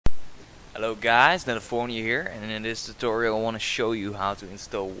Hello guys, California here, and in this tutorial I want to show you how to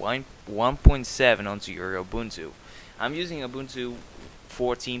install 1.7 onto your Ubuntu. I'm using Ubuntu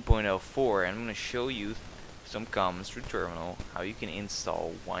 14.04 and I'm going to show you some commands through terminal how you can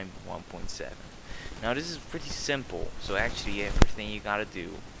install 1.7. Now this is pretty simple, so actually everything you gotta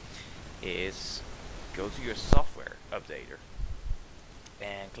do is go to your software updater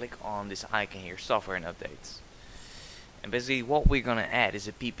and click on this icon here, software and updates. And basically what we're gonna add is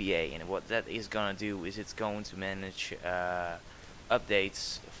a PPA, and what that is gonna do is it's going to manage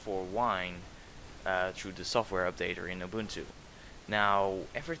updates for Wine through the software updater in Ubuntu. Now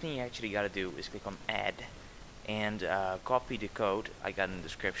everything you actually gotta do is click on add and copy the code I got in the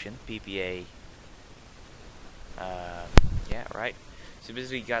description, PPA, yeah, right. So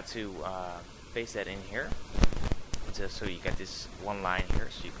basically you got to paste that in here. So you got this one line here,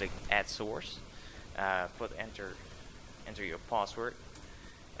 so you click add source, put enter your password,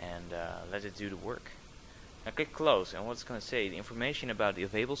 and let it do the work. Now click close, and what it's going to say, the information about the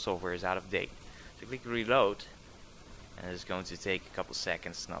available software is out of date. So click reload, and it's going to take a couple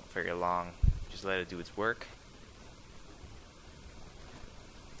seconds, not very long. Just let it do its work.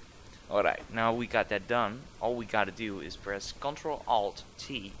 Alright, now we got that done. All we got to do is press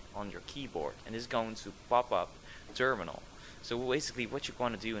Ctrl-Alt-T on your keyboard, and it's going to pop up terminal. So basically what you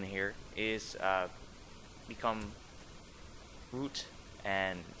want to do in here is become root,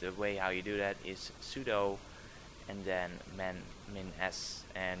 and the way how you do that is sudo and then -s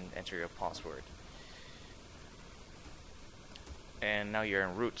and enter your password, and now you're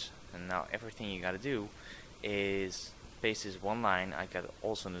in root. And now everything you gotta do is paste this one line I got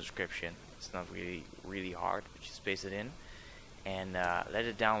also in the description. It's not really hard, but just paste it in and let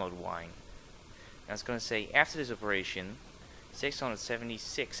it download Wine. Now it's gonna say after this operation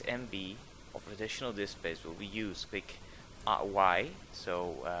 676 MB of additional disk space will be used. Click Y,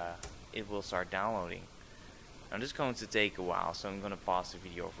 so it will start downloading. Now this is going to take a while, so I'm going to pause the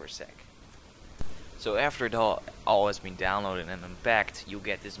video for a sec. So after it all has been downloaded and unpacked, you'll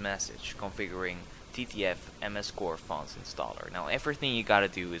get this message configuring TTF MS Core Fonts installer. Now everything you gotta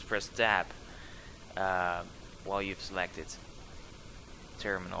do is press tab while you've selected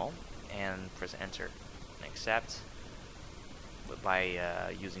terminal and press enter and accept by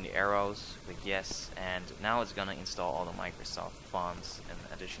using the arrows. Click yes, and now it's gonna install all the Microsoft fonts and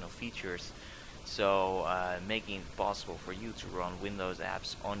additional features, so making it possible for you to run Windows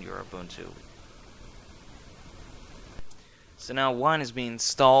apps on your Ubuntu. So now Wine has been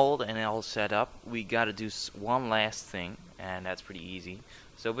installed and all set up. We gotta do one last thing, and that's pretty easy.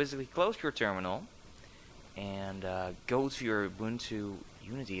 So basically close your terminal and go to your Ubuntu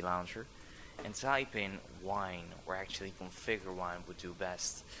Unity launcher and type in Wine, or actually configure Wine would do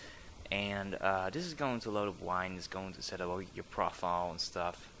best. And this is going to load up Wine. It's going to set up your profile and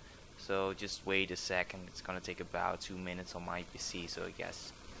stuff. So just wait a second. It's going to take about 2 minutes on my PC. So I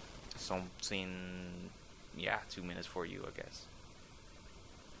guess something, yeah, 2 minutes for you, I guess.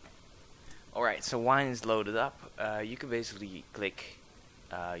 Alright, so Wine is loaded up. You can basically click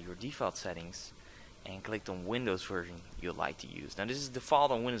your default settings and click on Windows version you'd like to use. Now this is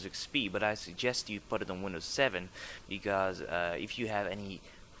default on Windows XP, but I suggest you put it on Windows 7 because if you have any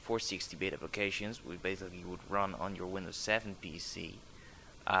 460-bit applications which basically would run on your Windows 7 PC,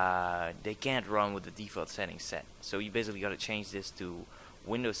 they can't run with the default settings set. So you basically got to change this to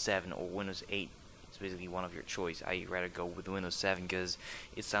Windows 7 or Windows 8. It's basically one of your choice. I'd rather go with Windows 7 because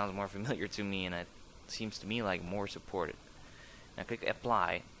it sounds more familiar to me and it seems to me like more supported. Now click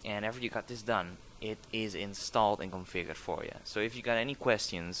apply, and after you got this done, it is installed and configured for you. So if you got any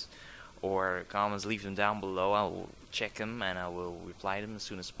questions or comments, leave them down below. I will check them and I will reply them as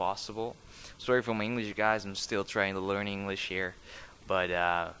soon as possible. Sorry for my English, guys. I'm still trying to learn English here. But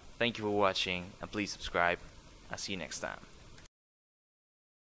thank you for watching, and please subscribe. I'll see you next time.